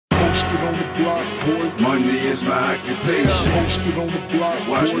Posted on the block, boy. Money is my occupation. Posted on the block,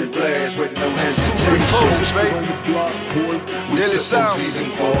 Watch me blast with no hesitation. Posted on the block, boy. Daily sound.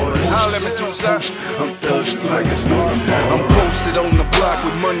 Holla at me too, son. I'm thugging like it's no tomorrow. I'm posted on the block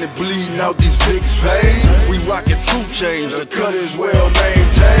with money bleeding out these big veins. We rockin' true change, the cut is well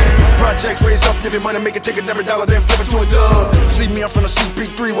maintained. Project raise up, give your money, make it take $every dollar, then flip it to a dub. See me, I'm from the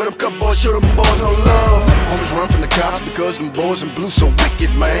CP3, where them cut boys show them boys no love. Homies run from the cops because them boys in blue so wicked,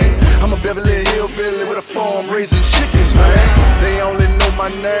 man. I'm a Beverly Hillbilly with a farm raising chickens, man. They only know my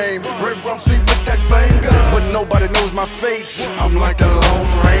name, Red Rumsey with that banger, but nobody knows my face. I'm like the Lone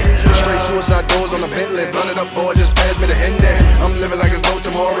Ranger. Straight suicide doors on the Bentley, run it up, boy, just pass me the Henny. I'm living like it's no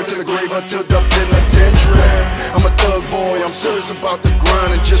tomorrow, to the grave until the penitentiary. I'm a thug boy, I'm serious about the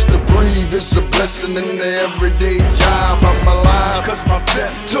grind and just to breathe. It's a blessing in the everyday job. I'm alive, cause my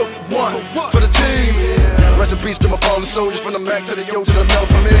vest took one for the team. Rest in peace to my fallen soldiers, from the Mac to the Yo to the Mel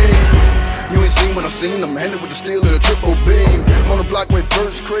for me. You ain't seen what I've seen, I'm handed with the steel and a triple beam. On the block with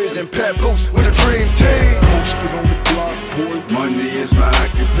First Crazy and Pat Post with a dream team. Posted on the block, boy. Money is my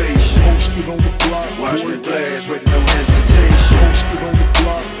occupation. Posted on the block, Watch boy. me blast with no hesitation. Posted on the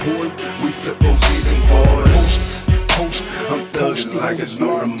block, boy. We flip OCs and quarters. Post. I'm thugging like it's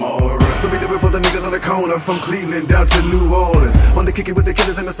no tomorrow. So we do it for the niggas on the corner, from Cleveland down to New Orleans. On the kick it with the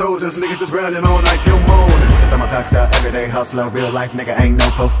killers and the soldiers, niggas just grinding all night till morning. Cause I'm a pack star, everyday hustler, real life nigga, ain't no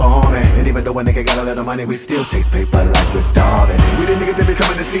performing. And even though a nigga got a little money, we still taste paper like we're starving. We the niggas that be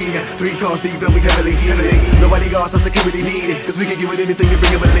coming to see ya, 3 cars deep and we heavily heated. Nobody guards, so security needed, cause we can give it anything you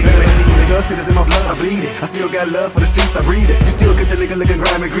bring it, believe it. The girl shit is in my blood, I bleed it. I still got love for the streets, I breathe it. You still get your nigga looking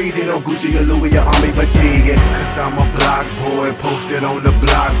grimy greasy, no Gucci or Louis or army fatigue. Cause I'm a block boy, posted on the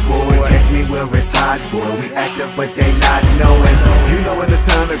block, boy. Catch me where it's hot, boy. We active, but they not knowing. You know when it's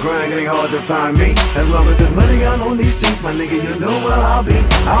time to grind, it ain't hard to find me. As long as there's money out on these streets, my nigga, you know where I'll be.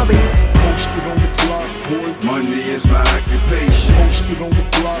 Posted on the block, boy. Money is my occupation. Posted on the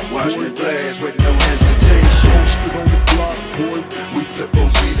block, Watch boy. me blast with no hesitation. Posted on the block, boy. We flip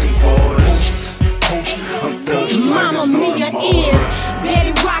OCs and quarters. Post. I'm thugging like Mama it's no Mia tomorrow. is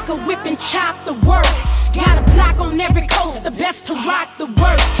Betty Rocker whipping chop the work. Got a block on every coast, the best to rock the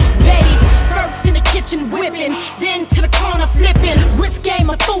work. Betty's first in the kitchen whipping, then to the corner flipping. Risk game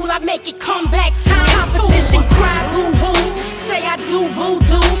a fool, I make it come back time. Competition cry boo hoo, say I do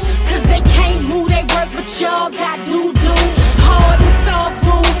voodoo. Cause they can't move they work, but y'all got doo-doo. Hard and soft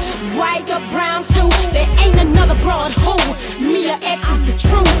boo, white or brown too. There ain't another broad who, Mia X is the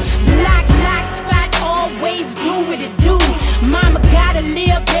truth. Black spot, always do what it do. Mama gotta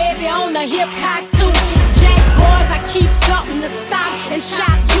live, baby, on the hip hop too. Jack boys, I keep something to stop and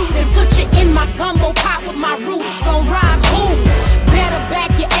shock you. Then put you in my gumbo pot with my root. Gon' rob who? Better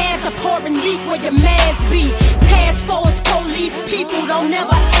back your ass up, pouring leak where your mask be. Task force, police, people don't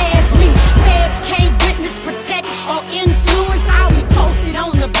never ask me. Feds can't witness, protect, or influence. I'll be posted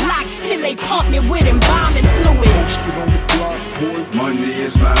on the block till they pump me with embalming fluid. Posted on the block, boy. Money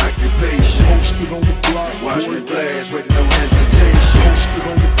is my occupation. Posted on the block, Watch boy. me blast with no hesitation. Posted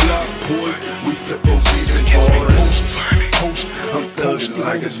on the block, boy. We flip OCs and quarters. Post. I'm thugging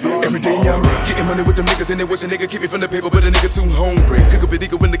like it's no Every day I'm tomorrow. getting money with the niggas, and they wish a nigga keep me from the paper, but a nigga too hungry. Cook a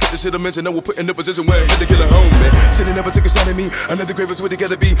video when the kitchen shit I mentioned, I will put in the position where I had to kill a homie. Said they never took a shot at me, another grave is where they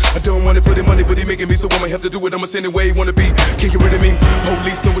gotta be. I don't want it for the money, but he making me, so I might have to do it. I'ma send it where he wanna be. Can't get rid of me.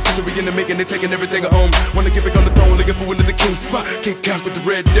 Police know accessory in the making, they taking everything at home. Wanna get back on the throne, looking for another king spot. Get cocked with the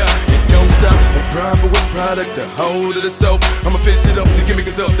red dot, it don't stop. A bribe with product, the whole of the soap. I'ma finish it up, the gimmick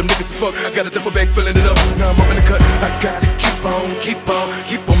is up, them niggas is fuck. I got a duffel bag filling it up, now I'm up in the cut. I got to keep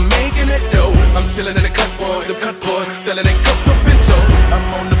on making it dough. I'm chillin' in the cut boy, the cut boy, selling that cup up in Joe. I'm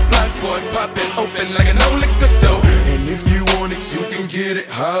on the block boy, poppin' open like a no liquor store. And if you want it, you can get it.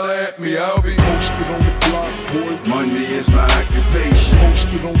 Holla at me, I'll be Posted on the block, boy. Money is my occupation.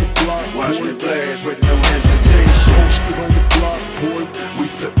 Posted on the block, Watch boy. me blast with no hesitation. Posted on the block, boy. We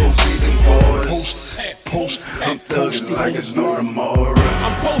flip OCs and quarters. Post. I'm thugging like it's no tomorrow.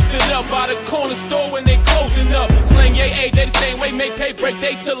 I'm posted up by the corner store when they closing up. Slang yay, they the same way, make pay break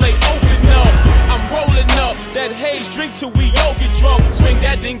day till they open up. I'm rolling up that haze, drink till we all get drunk. Swing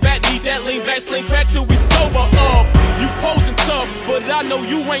that ding back, need that lean back, sling crack till we sober up. You posing tough, but I know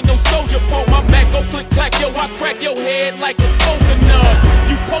you ain't no soldier punk. My back go click clack, yo, I crack your head like a coconut.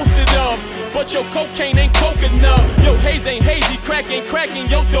 You posted up, but your cocaine ain't coconut. Your haze ain't hazy, crack ain't cracking,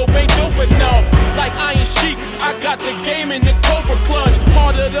 your dope ain't dope enough. Like Iron Sheik, I got the game in the Cobra clutch.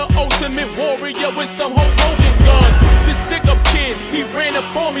 Part of the ultimate warrior with some Hulk Hogan guns. This stick-up kid, he ran up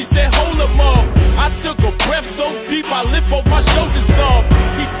on me, said hold him up. I took a breath so deep, I lift both my shoulders up.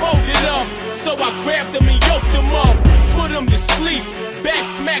 He folded up, so I grabbed him and yoked him up. Put him to sleep, back,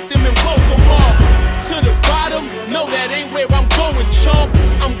 smacked them and woke them up. To the bottom, no, that ain't where I'm going, chump.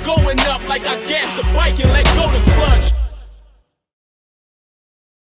 I'm going up like I gassed the bike and let go the